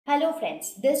Hello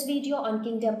friends, this video on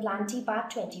Kingdom Plantae part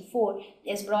 24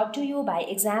 is brought to you by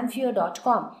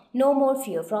examfear.com. No more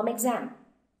fear from exam.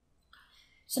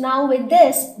 So now with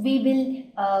this, we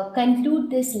will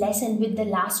conclude this lesson with the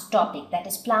last topic, that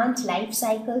is plant life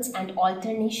cycles and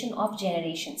alternation of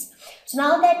generations. So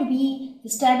now that we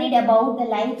studied about the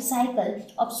life cycle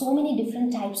of so many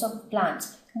different types of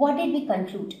plants, what did we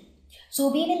conclude?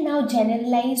 So we will now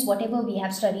generalize whatever we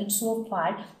have studied so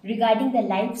far regarding the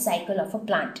life cycle of a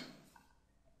plant.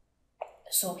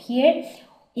 So here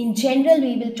in general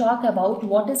we will talk about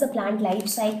what is a plant life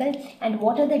cycle and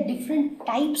what are the different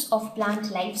types of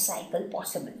plant life cycle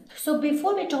possible. So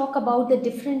before we talk about the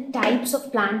different types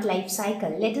of plant life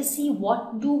cycle, let us see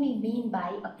what do we mean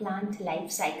by a plant life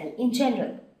cycle in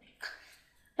general.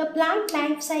 The plant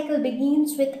life cycle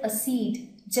begins with a seed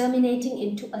germinating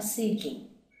into a seedling.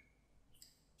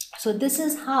 So this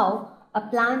is how a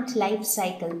plant life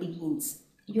cycle begins.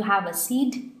 You have a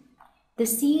seed. The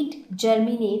seed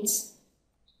germinates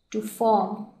to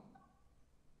form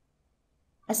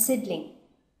a seedling.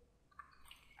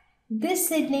 This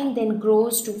seedling then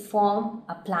grows to form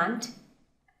a plant.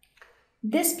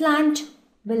 This plant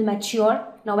will mature.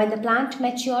 Now when the plant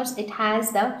matures, it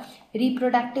has the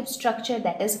reproductive structure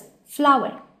that is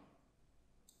flower.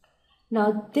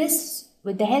 Now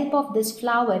with the help of this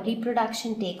flower,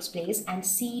 reproduction takes place and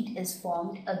seed is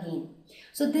formed again.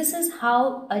 So this is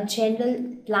how a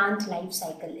general plant life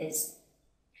cycle is.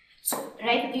 So,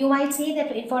 right, you might say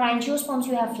that for angiosperms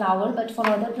you have flower, but for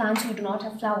other plants you do not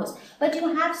have flowers. But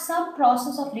you have some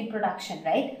process of reproduction,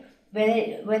 right?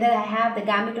 Whether I have the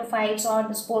gametophytes or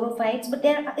the sporophytes, but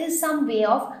there is some way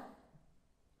of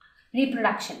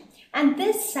reproduction. And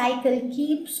this cycle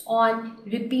keeps on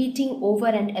repeating over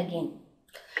and again.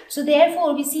 So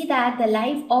therefore, we see that the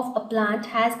life of a plant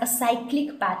has a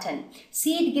cyclic pattern.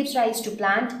 Seed gives rise to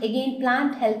plant, again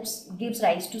plant gives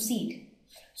rise to seed.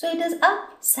 So it is a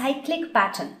cyclic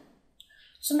pattern.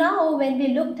 So now when we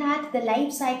looked at the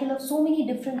life cycle of so many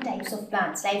different types of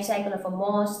plants, life cycle of a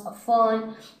moss, a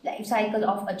fern, life cycle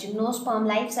of a gymnosperm,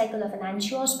 life cycle of an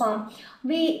angiosperm,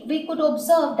 we could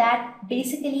observe that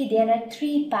basically there are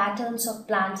three patterns of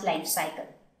plant life cycle: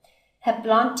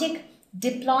 Haplontic,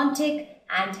 Diplontic,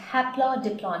 and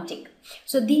Haplo-diplontic.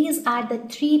 So these are the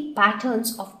three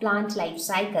patterns of plant life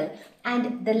cycle,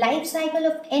 and the life cycle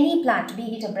of any plant,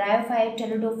 be it a bryophyte,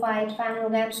 pteridophyte,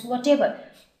 phanerogams, whatever,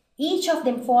 each of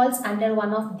them falls under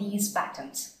one of these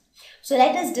patterns. So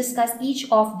let us discuss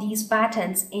each of these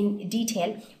patterns in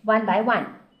detail one by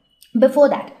one. Before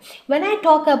that, when I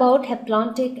talk about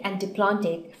Haplontic and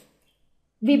Diplontic,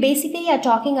 we basically are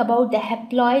talking about the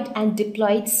haploid and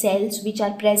diploid cells which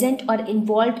are present or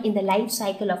involved in the life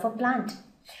cycle of a plant.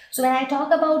 So when I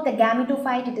talk about the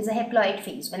gametophyte, it is a haploid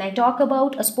phase. When I talk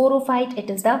about a sporophyte,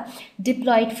 it is the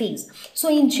diploid phase. So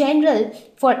in general,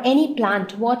 for any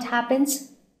plant, what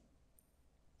happens?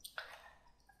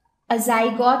 A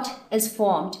zygote is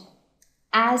formed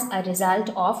as a result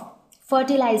of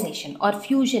fertilization or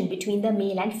fusion between the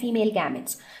male and female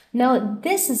gametes. Now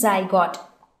this zygote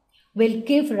will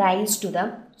give rise to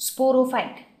the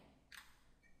sporophyte.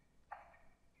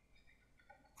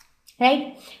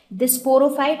 Right? The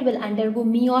sporophyte will undergo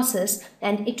meiosis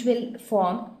and it will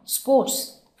form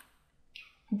spores.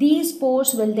 These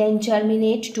spores will then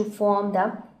germinate to form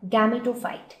the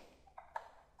gametophyte.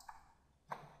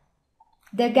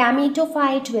 The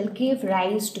gametophyte will give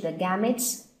rise to the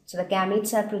gametes. So the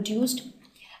gametes are produced.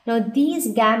 Now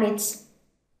these gametes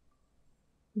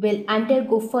will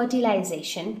undergo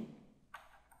fertilization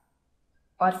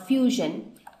or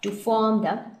fusion to form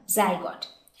the zygote.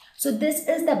 So this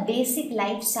is the basic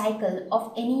life cycle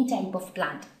of any type of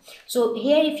plant. So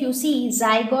here if you see,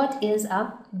 zygote is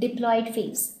a diploid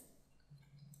phase.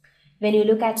 When you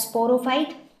look at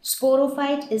sporophyte,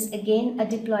 sporophyte is again a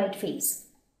diploid phase.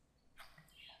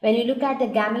 When you look at the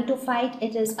gametophyte,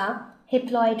 it is a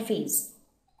haploid phase.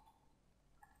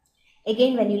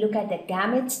 Again, when you look at the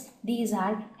gametes, these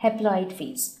are haploid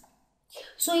phase.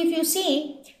 So if you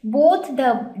see, both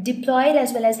the diploid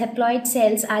as well as haploid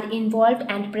cells are involved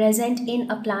and present in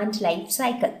a plant life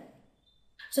cycle.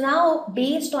 So now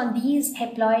based on these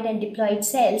haploid and diploid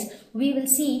cells, we will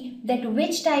see that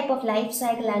which type of life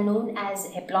cycle are known as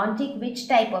haplontic, which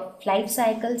type of life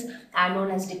cycles are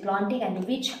known as diplontic, and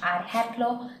which are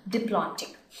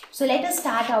haplo-diplontic. So let us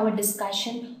start our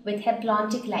discussion with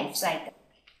haplontic life cycle.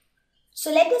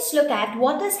 So let us look at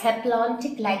what is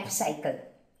haplontic life cycle.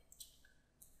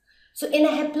 So in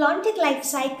a haplontic life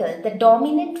cycle, the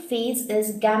dominant phase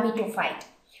is gametophyte.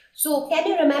 So can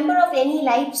you remember of any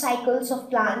life cycles of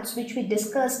plants which we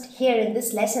discussed here in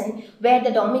this lesson where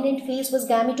the dominant phase was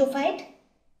gametophyte?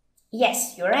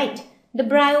 Yes, you're right. the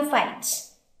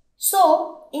bryophytes.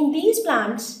 So in these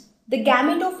plants, the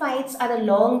gametophytes are a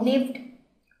long-lived,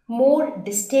 more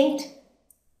distinct,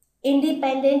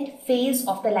 independent phase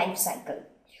of the life cycle.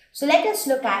 So let us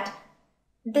look at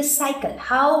the cycle,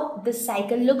 how this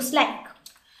cycle looks like.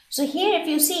 So here if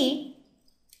you see,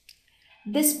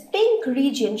 this pink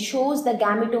region shows the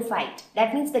gametophyte.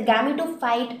 That means the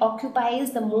gametophyte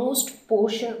occupies the most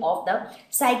portion of the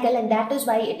cycle, and that is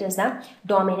why it is the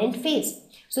dominant phase.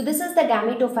 So this is the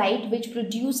gametophyte which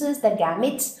produces the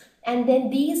gametes, and then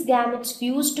these gametes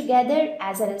fuse together.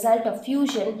 As a result of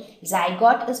fusion,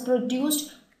 zygote is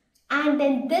produced, and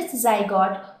then this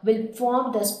zygote will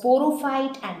form the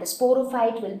sporophyte, and the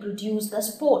sporophyte will produce the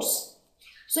spores.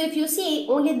 So if you see,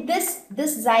 only this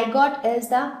zygote is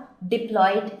the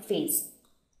diploid phase.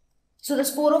 So the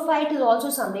sporophyte is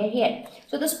also somewhere here.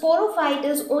 So the sporophyte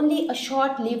is only a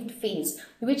short-lived phase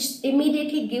which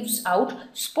immediately gives out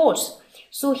spores.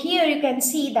 So here you can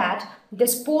see that the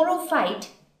sporophyte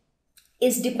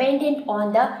is dependent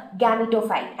on the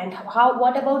gametophyte. And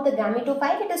what about the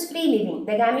gametophyte? It is free living.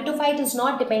 The gametophyte is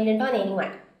not dependent on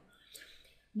anyone.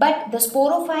 But the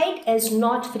sporophyte is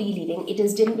not free living. It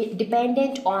is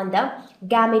dependent on the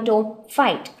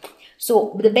gametophyte.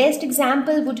 So the best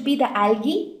example would be the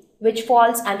algae, which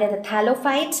falls under the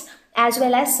thallophytes, as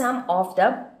well as some of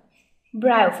the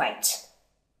bryophytes.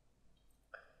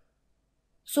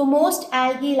 So most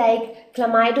algae like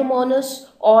Chlamydomonas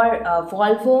or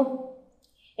Volvo,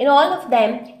 in all of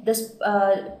them, this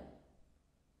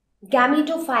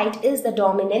gametophyte is the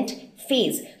dominant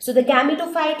phase. So the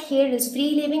gametophyte here is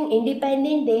free living,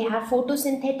 independent. They have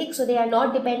photosynthetic, so they are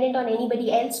not dependent on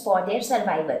anybody else for their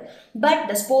survival. But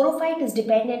the sporophyte is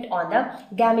dependent on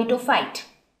the gametophyte.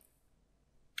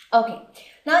 Okay,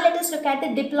 now let us look at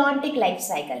the diplontic life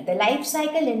cycle, the life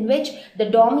cycle in which the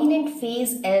dominant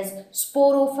phase is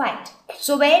sporophyte.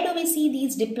 So where do we see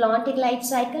these diplontic life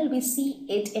cycle? We see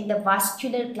it in the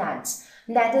vascular plants.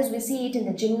 That is, we see it in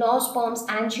the gymnosperms,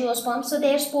 angiosperms. So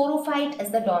their sporophyte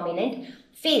is the dominant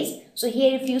phase. So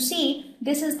here if you see,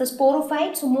 this is the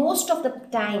sporophyte. So most of the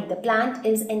time the plant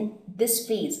is in this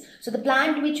phase. So the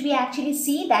plant which we actually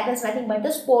see, that is nothing but the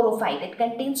sporophyte. It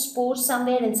contains spores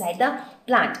somewhere inside the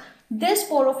plant. This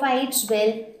sporophytes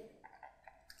will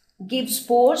give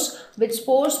spores, which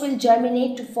spores will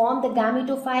germinate to form the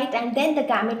gametophyte, and then the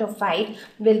gametophyte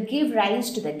will give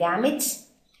rise to the gametes,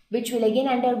 which will again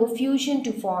undergo fusion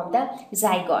to form the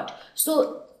zygote.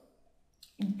 So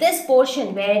this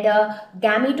portion where the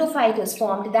gametophyte is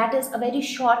formed, that is a very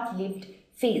short-lived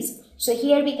phase. So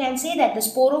here we can say that the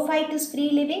sporophyte is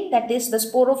free living, that is, the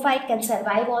sporophyte can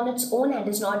survive on its own and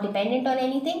is not dependent on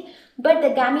anything, but the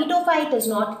gametophyte is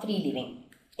not free living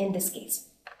in this case.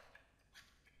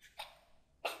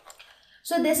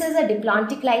 So this is a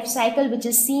diplontic life cycle which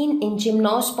is seen in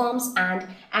gymnosperms and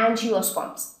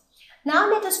angiosperms. Now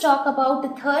let us talk about the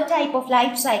third type of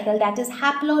life cycle, that is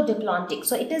haplo-diplontic.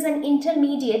 So it is an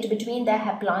intermediate between the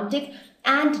haplontic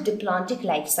and diplontic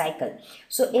life cycle.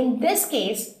 So in this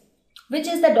case, which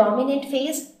is the dominant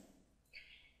phase?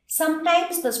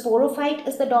 Sometimes the sporophyte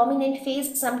is the dominant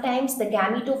phase, sometimes the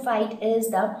gametophyte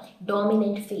is the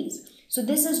dominant phase. So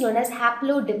this is known as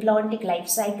haplo-diplontic life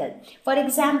cycle. For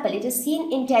example, it is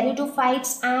seen in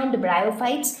pteridophytes and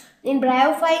bryophytes. In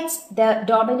bryophytes, the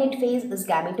dominant phase is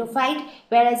gametophyte,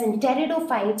 whereas in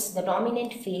pteridophytes, the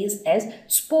dominant phase is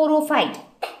sporophyte.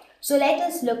 So let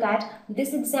us look at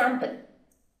this example.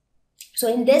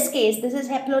 So in this case, this is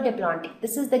haplo-diplontic.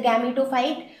 This is the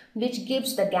gametophyte which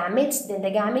gives the gametes. Then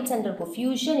the gametes undergo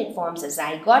fusion. It forms a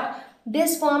zygote.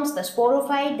 This forms the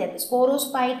sporophyte. Then the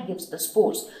sporophyte gives the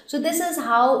spores. So this is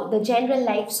how the general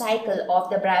life cycle of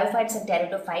the bryophytes and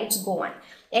pteridophytes go on.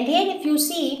 And here if you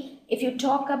see, if you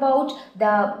talk about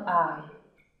the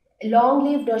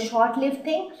long-lived or short-lived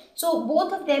thing, so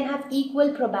both of them have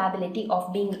equal probability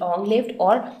of being long-lived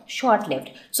or short-lived.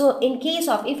 So in case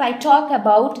of, if I talk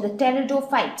about the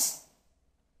pteridophytes,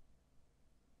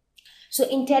 so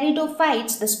in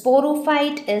pteridophytes, the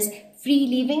sporophyte is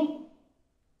free-living.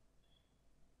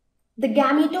 The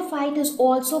gametophyte is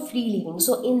also free-living.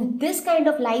 So in this kind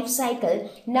of life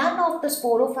cycle, none of the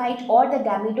sporophyte or the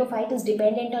gametophyte is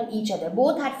dependent on each other.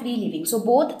 Both are free-living. So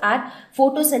both are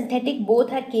photosynthetic.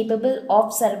 Both are capable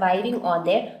of surviving on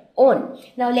their own.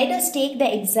 Now let us take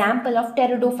the example of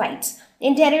pteridophytes.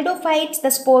 In pteridophytes, the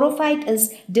sporophyte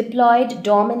is diploid,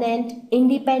 dominant,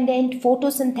 independent,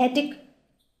 photosynthetic,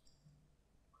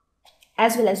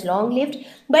 as well as long-lived,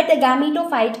 but the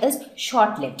gametophyte is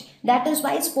short-lived. That is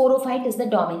why sporophyte is the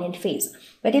dominant phase.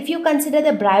 But if you consider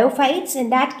the bryophytes, in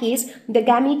that case, the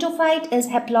gametophyte is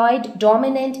haploid,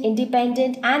 dominant,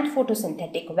 independent, and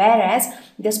photosynthetic, whereas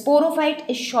the sporophyte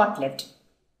is short-lived.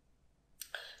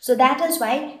 So that is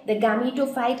why the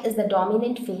gametophyte is the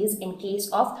dominant phase in case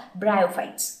of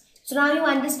bryophytes. So now you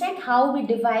understand how we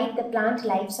divide the plant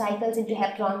life cycles into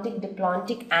haplontic,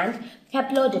 diplontic and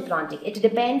haplo-diplontic. It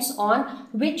depends on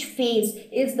which phase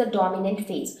is the dominant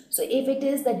phase. So if it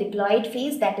is the diploid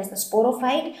phase, that is the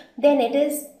sporophyte, then it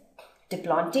is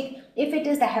diplontic. If it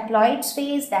is the haploid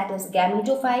phase, that is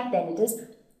gametophyte, then it is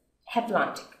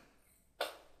haplontic.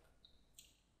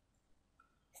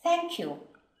 Thank you.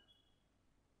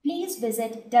 Please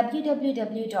visit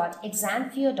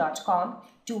www.examfear.com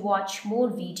to watch more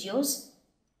videos,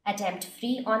 attempt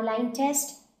free online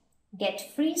test, get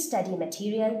free study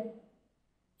material,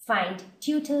 find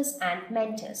tutors and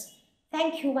mentors.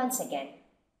 Thank you once again.